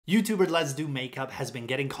YouTuber LesDoMakeup has been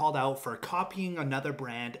getting called out for copying another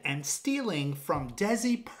brand and stealing from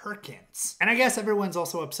Desi Perkins. And I guess everyone's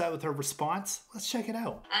also upset with her response. Let's check it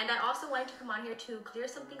out. And I also wanted to come on here to clear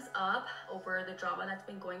some things up over the drama that's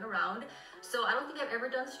been going around. So I don't think I've ever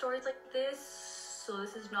done stories like this. So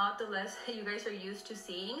this is not the Les you guys are used to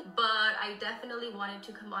seeing, but I definitely wanted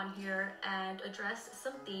to come on here and address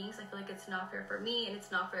some things. I feel like it's not fair for me and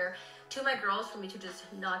it's not fair to my girls for me to just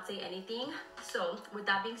not say anything. So with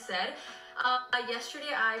that being said,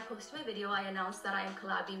 yesterday I posted my video. I announced that I am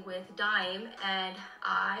collabing with Dime, and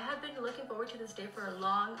I have been looking forward to this day for a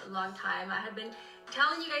long time. I had been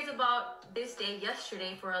telling you guys about this day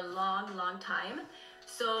yesterday for a long time.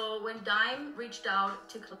 So when Dime reached out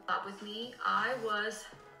to collab with me, I was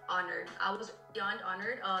honored. I was beyond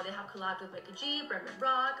honored. They have collabed with Micah G, Brendan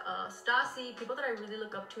Rock, Stassi, people that I really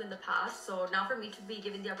look up to in the past. So now for me to be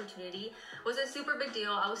given the opportunity was a super big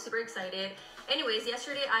deal. I was super excited. Anyways,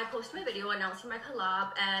 yesterday I posted my video announcing my collab,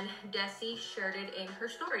 and Desi shared it in her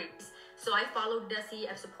stories. So I followed Desi,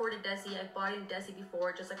 I've supported Desi, I've bought in Desi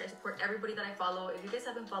before, just like I support everybody that I follow. If you guys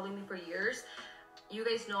have been following me for years, you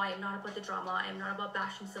guys know I am not about the drama. I am not about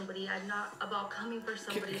bashing somebody. I'm not about coming for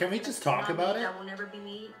somebody. Can we just talk about it? That will never be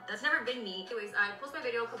me. That's never been me. Anyways, I post my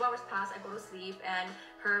video, a couple hours pass, I go to sleep, and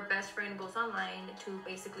her best friend goes online to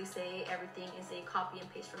basically say everything is a copy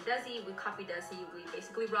and paste from Desi. We copy Desi, we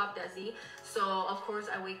basically rob Desi. So of course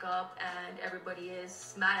I wake up and everybody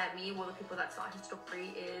is mad at me. Well, the people that saw his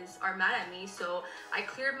story are mad at me. So I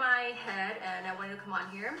cleared my head and I wanted to come on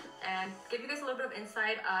here and give you guys a little bit of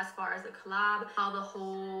insight as far as the collab, how the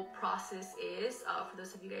whole process is. For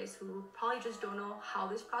those of you guys who probably just don't know how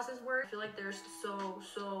this process works, I feel like there's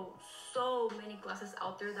so many glasses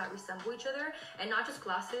out there that resemble each other, and not just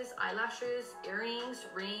glasses, eyelashes, earrings,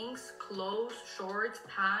 rings, clothes, shorts,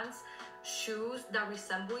 pants, shoes that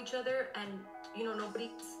resemble each other, and you know, nobody's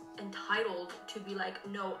entitled to be like,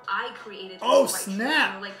 no, I created this. Oh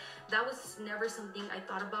snap! You know, like that was never something I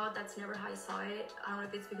thought about. That's never how I saw it. I don't know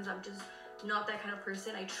if it's because I'm just not that kind of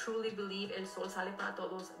person. I truly believe el sol sale para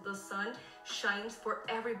todos. The sun shines for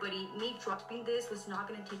everybody. Me dropping this was not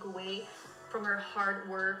going to take away from her hard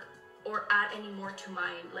work or add any more to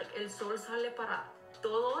mine. Like el sol sale para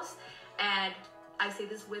todos, and I say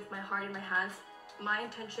this with my heart in my hands. My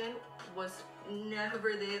intention was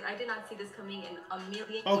never this. I did not see this coming in a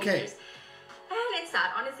million years. And it's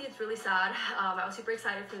sad. Honestly, it's really sad. I was super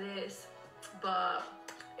excited for this, but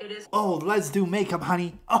it is. Oh, LesDoMakeup,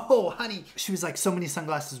 honey. Oh, honey. She was like, so many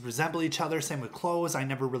sunglasses resemble each other. Same with clothes. I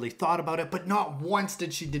never really thought about it, but not once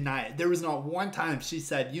did she deny it. There was not one time she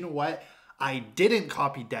said, you know what? I didn't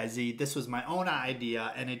copy Desi. This was my own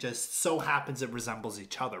idea, and it just so happens it resembles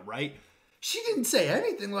each other, right? She didn't say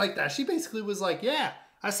anything like that. She basically was like, yeah,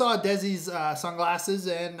 I saw Desi's sunglasses,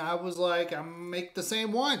 and I was like, I'm gonna make the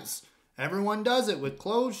same ones. Everyone does it with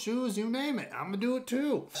clothes, shoes, you name it. I'm gonna do it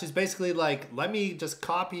too. She's basically like, let me just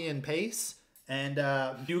copy and paste, and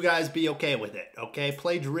you guys be okay with it, okay?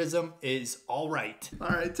 Plagiarism is all right. All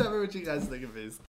right, tell me what you guys think of this.